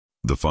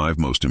The five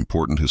most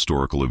important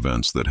historical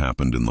events that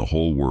happened in the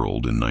whole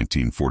world in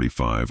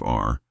 1945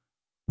 are: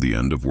 the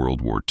end of World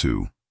War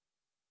II.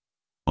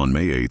 On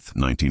May 8,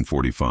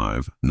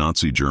 1945,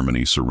 Nazi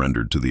Germany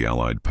surrendered to the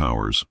Allied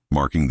powers,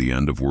 marking the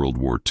end of World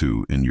War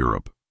II in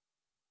Europe.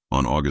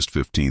 On August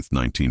 15,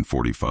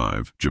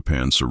 1945,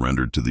 Japan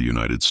surrendered to the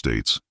United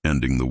States,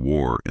 ending the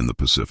war in the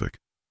Pacific.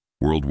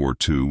 World War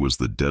II was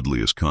the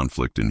deadliest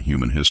conflict in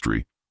human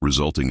history,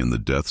 resulting in the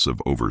deaths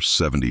of over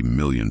 70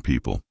 million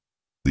people.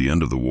 The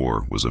end of the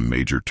war was a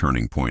major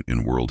turning point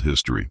in world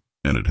history,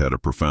 and it had a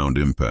profound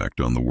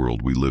impact on the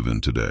world we live in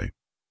today.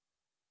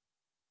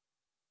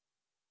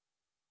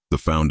 The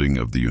founding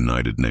of the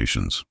United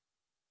Nations.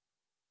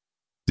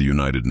 The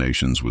United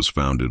Nations was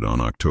founded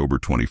on October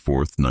 24,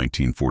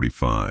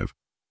 1945,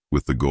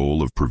 with the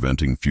goal of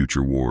preventing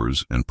future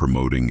wars and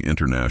promoting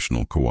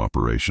international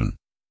cooperation.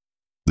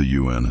 The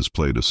UN has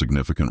played a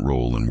significant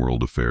role in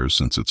world affairs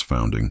since its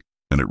founding,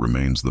 and it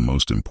remains the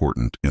most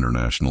important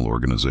international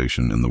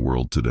organization in the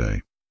world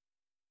today.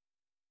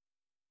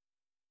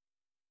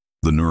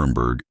 The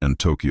Nuremberg and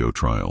Tokyo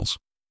Trials.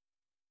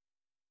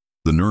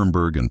 The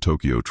Nuremberg and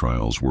Tokyo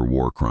trials were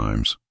war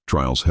crimes,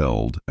 trials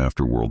held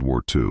after World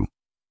War II.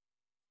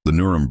 The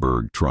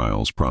Nuremberg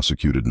trials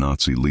prosecuted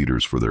Nazi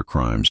leaders for their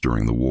crimes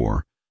during the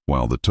war,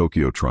 while the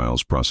Tokyo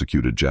trials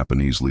prosecuted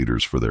Japanese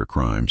leaders for their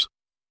crimes.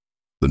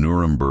 The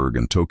Nuremberg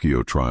and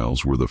Tokyo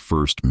trials were the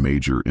first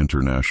major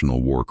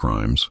international war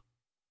crimes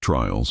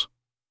trials,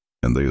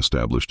 and they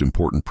established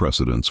important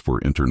precedents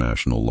for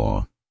international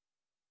law.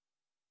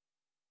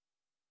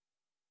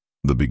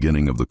 The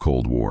beginning of the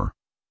Cold War.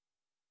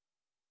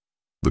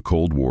 The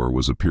Cold War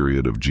was a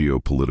period of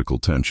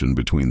geopolitical tension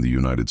between the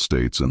United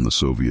States and the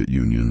Soviet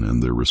Union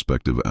and their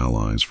respective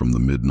allies from the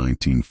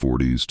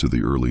mid-1940s to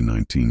the early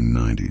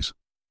 1990s.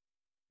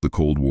 The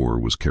Cold War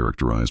was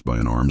characterized by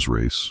an arms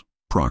race,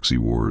 proxy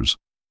wars,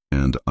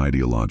 and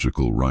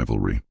ideological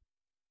rivalry.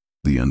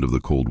 The end of the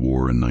Cold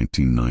War in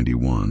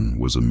 1991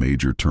 was a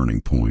major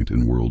turning point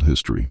in world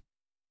history.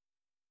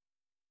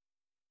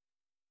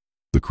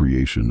 The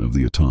creation of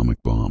the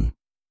atomic bomb.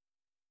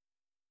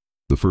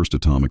 The first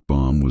atomic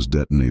bomb was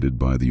detonated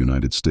by the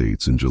United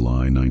States in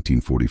July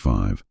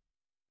 1945.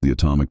 The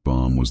atomic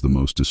bomb was the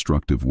most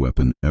destructive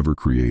weapon ever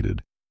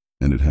created,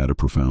 and it had a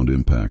profound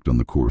impact on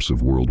the course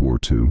of World War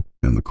II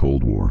and the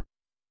Cold War.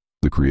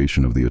 The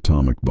creation of the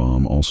atomic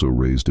bomb also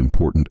raised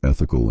important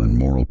ethical and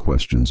moral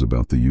questions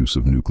about the use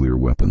of nuclear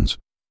weapons.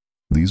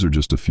 These are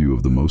just a few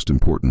of the most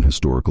important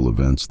historical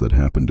events that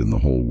happened in the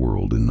whole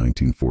world in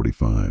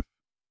 1945.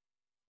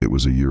 It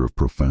was a year of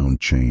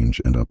profound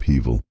change and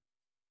upheaval,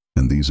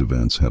 and these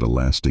events had a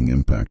lasting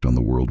impact on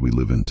the world we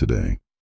live in today.